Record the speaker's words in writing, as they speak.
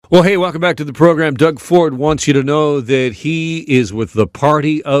Well, hey, welcome back to the program. Doug Ford wants you to know that he is with the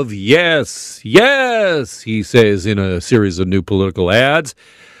party of yes. Yes, he says in a series of new political ads.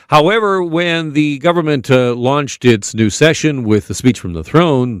 However, when the government launched its new session with the speech from the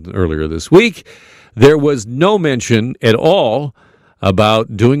throne earlier this week, there was no mention at all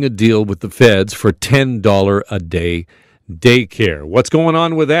about doing a deal with the feds for $10 a day daycare. What's going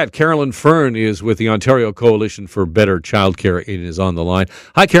on with that? Carolyn Fern is with the Ontario Coalition for Better Childcare and is on the line.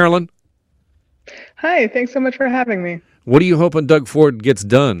 Hi, Carolyn. Hi, thanks so much for having me. What are you hoping Doug Ford gets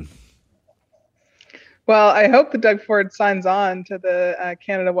done? Well, I hope that Doug Ford signs on to the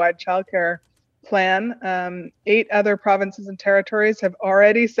Canada-wide childcare plan. 8 other provinces and territories have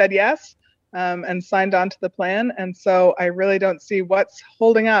already said yes and signed on to the plan. And so I really don't see what's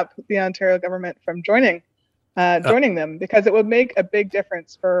holding up the Ontario government from joining them, because it would make a big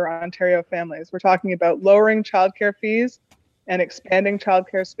difference for Ontario families. We're talking about lowering childcare fees and expanding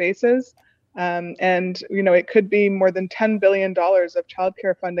childcare spaces. And, you know, it could be more than $10 billion of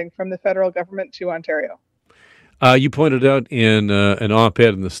childcare funding from the federal government to Ontario. You pointed out in an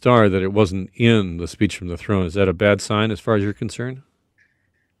op-ed in the Star that it wasn't in the speech from the throne. Is that a bad sign as far as you're concerned?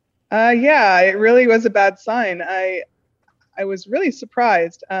 Yeah, it really was a bad sign. I was really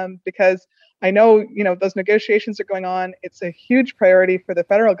surprised because I know, you know, those negotiations are going on. It's a huge priority for the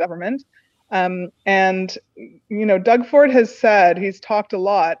federal government. And, you know, Doug Ford has said, he's talked a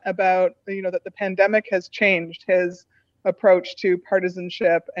lot about, you know, that the pandemic has changed his approach to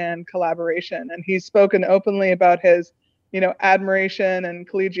partisanship and collaboration. And he's spoken openly about his, you know, admiration and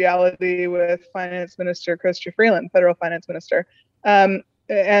collegiality with Finance Minister Chrystia Freeland, federal finance minister.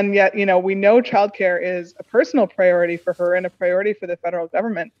 And yet, you know, we know childcare is a personal priority for her and a priority for the federal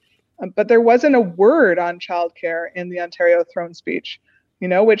government. But there wasn't a word on childcare in the Ontario throne speech, you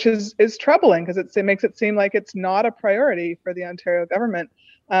know, which is troubling because it makes it seem like it's not a priority for the Ontario government.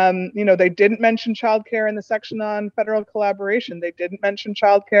 You know, they didn't mention childcare in the section on federal collaboration. They didn't mention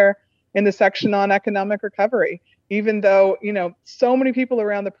childcare in the section on economic recovery, even though, you know, so many people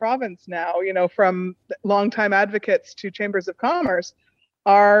around the province now, you know, from longtime advocates to chambers of commerce,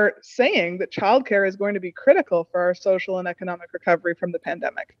 are saying that childcare is going to be critical for our social and economic recovery from the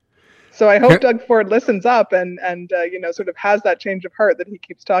pandemic. So I hope Doug Ford listens up and you know, sort of has that change of heart that he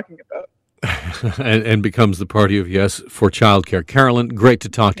keeps talking about. and becomes the party of yes for childcare. Carolyn, great to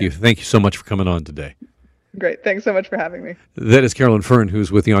talk to you. Thank you so much for coming on today. Great. Thanks so much for having me. That is Carolyn Fern,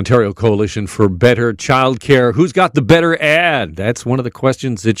 who's with the Ontario Coalition for Better Childcare. Who's got the better ad? That's one of the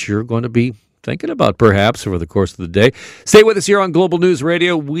questions that you're going to be thinking about perhaps over the course of the day. Stay with us here on Global News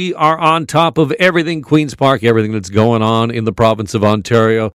Radio. We are on top of everything Queen's Park, everything that's going on in the province of Ontario.